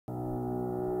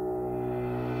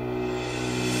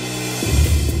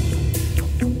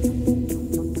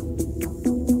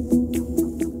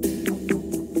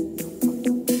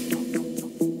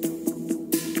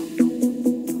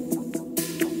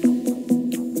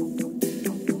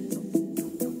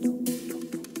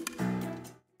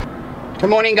Good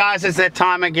morning guys, it's that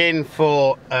time again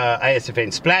for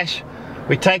ASFN Splash.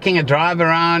 We're taking a drive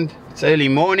around. It's early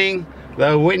morning,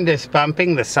 the wind is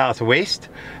pumping the southwest,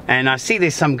 and I see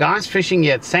there's some guys fishing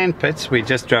here at sand pits we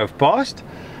just drove past,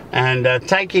 and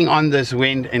taking on this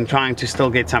wind and trying to still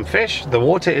get some fish. The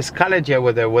water is colored here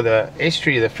with the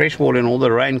estuary, the fresh water and all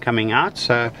the rain coming out,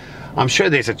 so I'm sure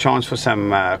there's a chance for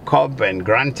some cob and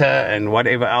grunter and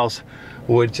whatever else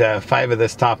would favor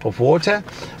this type of water.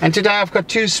 And today I've got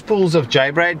two spools of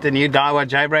J-Braid, the new DAIWA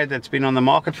J-Braid that's been on the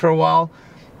market for a while.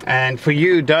 And for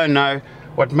you who don't know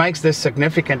what makes this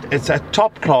significant, it's a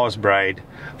top class braid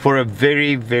for a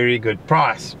very, very good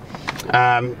price.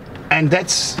 And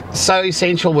that's so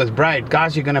essential with braid.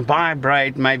 Guys, you're gonna buy a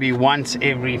braid maybe once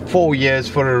every 4 years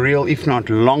for a reel, if not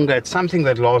longer. It's something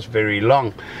that lasts very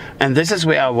long. And this is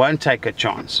where I won't take a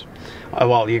chance.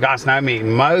 Well, you guys know me,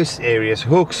 in most areas,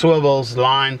 hook, swivels,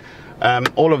 line,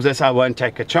 all of this I won't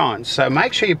take a chance. So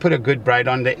make sure you put a good braid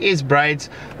on. There is braids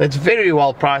that's very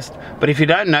well priced, but if you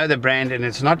don't know the brand and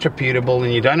it's not reputable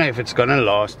and you don't know if it's gonna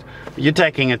last, you're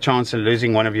taking a chance of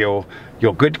losing one of your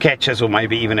good catches, or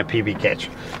maybe even a PB catch.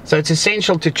 So it's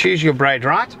essential to choose your braid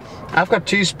right. I've got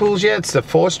two spools here. It's the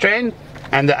 4-strand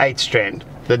and the 8-strand.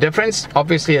 The difference,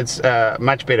 obviously, it's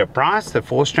much better price, the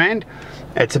 4-strand.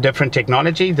 It's a different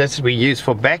technology. This we use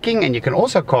for backing, and you can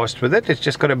also cast with it. It's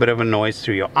just got a bit of a noise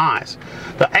through your eyes.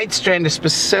 The 8-strand is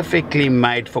specifically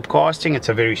made for casting. It's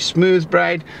a very smooth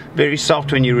braid, very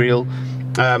soft when you reel.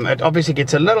 It obviously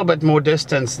gets a little bit more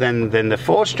distance than the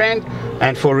 4-strand,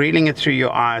 and for reeling it through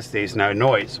your eyes there's no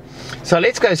noise. So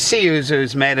let's go see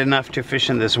who's mad enough to fish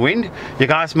in this wind. You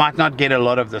guys might not get a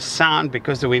lot of the sound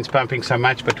because the wind's pumping so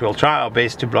much, but we'll try our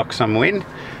best to block some wind.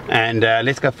 And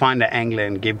let's go find an angler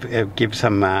and give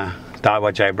some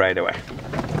DAIWA J-Braid away.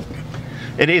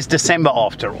 It is December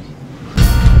after all.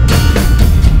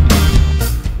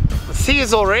 The sea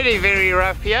is already very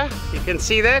rough here, you can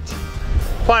see that.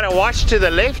 Quite a wash to the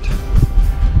left,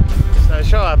 so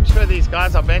sure, I'm sure these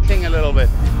guys are battling a little bit.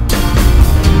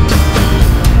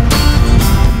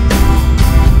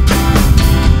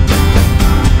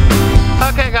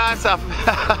 Okay guys,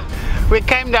 we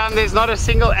came down. There's not a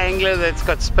single angler that's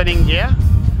got spinning gear,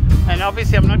 and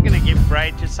obviously I'm not going to give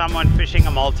braid to someone fishing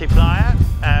a multiplier.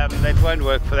 That won't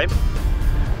work for them.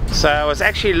 So I was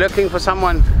actually looking for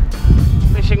someone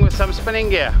fishing with some spinning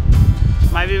gear.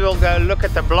 Maybe we'll go look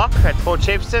at the block at Port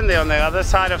Shepstone. They're on the other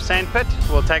side of Sandpit.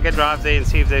 We'll take a drive there and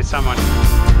see if there's someone.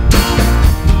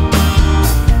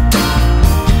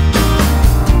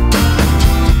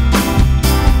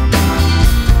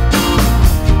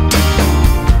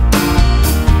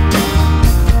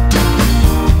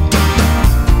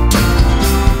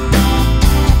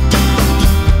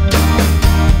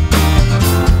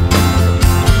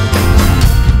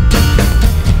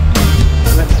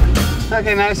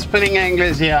 Okay, no spinning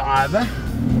anglers here either.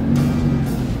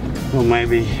 We'll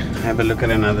maybe have a look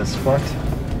at another spot.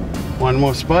 One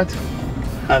more spot.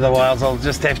 Otherwise I'll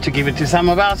just have to give it to some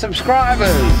of our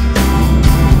subscribers.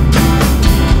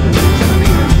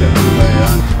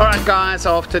 Alright guys,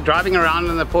 after driving around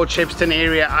in the Port Shepstone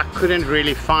area, I couldn't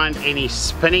really find any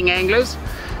spinning anglers.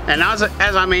 And as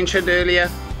I mentioned earlier,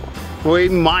 we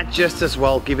might just as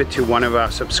well give it to one of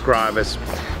our subscribers.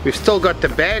 We've still got the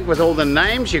bag with all the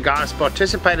names. You guys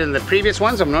participated in the previous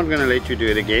ones. I'm not going to let you do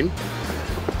it again.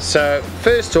 So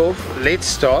first off, let's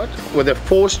start with a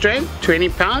 4-strand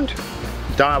 20-pound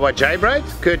DAIWA J-Braid,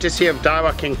 courtesy of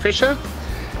DAIWA Kingfisher.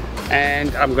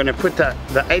 And I'm going to put the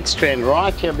 8-strand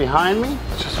right here behind me.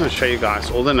 Just want to show you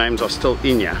guys, all the names are still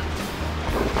in here.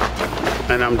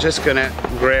 And I'm just going to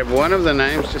grab one of the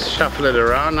names, just shuffle it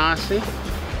around nicely.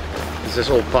 Is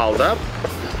this all piled up?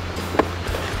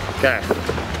 Okay.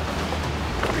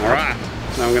 Alright.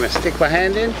 Now I'm going to stick my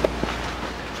hand in,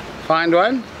 find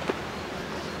one,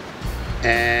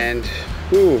 and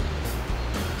ooh,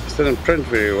 this didn't print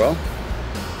very well.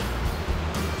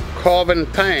 Carbon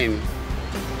Pain.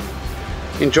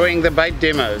 Enjoying the bait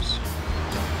demos.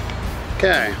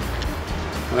 Okay.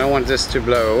 I don't want this to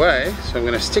blow away, so I'm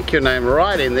going to stick your name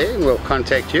right in there and we'll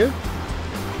contact you.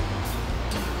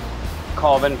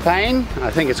 Carbon Pain, I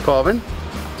think it's carbon.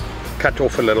 Cut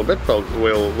off a little bit, but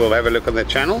we'll have a look on the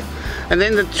channel. And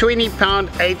then the 20-pound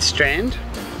 8-strand.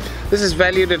 This is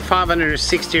valued at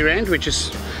 560 Rand, which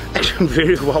is actually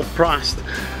very well priced.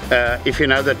 If you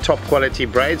know the top quality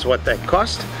braids, what they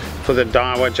cost for the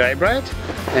DAIWA J-Braid.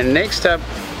 And next up,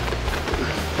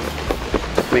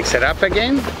 mix it up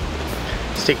again.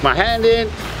 Stick my hand in,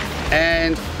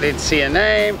 and let's see a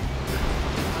name.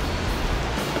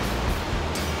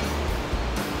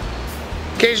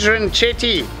 Kezran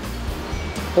Chetty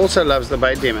also loves the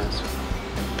bait demos.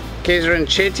 Kezran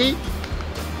Chetty,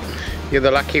 you're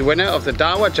the lucky winner of the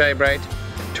DAIWA J-Braid,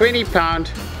 £20,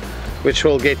 which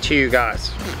will get to you guys.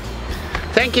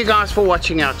 Thank you guys for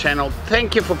watching our channel.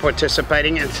 Thank you for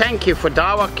participating, and thank you for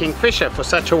DAIWA Kingfisher for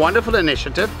such a wonderful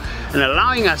initiative and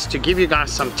allowing us to give you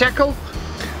guys some tackle.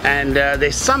 And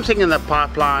there's something in the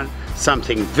pipeline,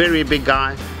 something very big,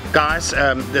 guys.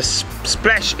 The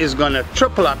splash is going to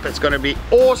triple up. It's going to be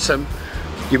awesome.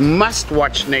 You must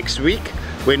watch next week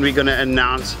when we're going to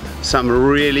announce some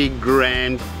really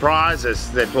grand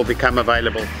prizes that will become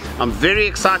available. I'm very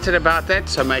excited about that,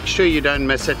 so make sure you don't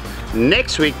miss it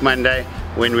next week Monday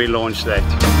when we launch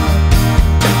that.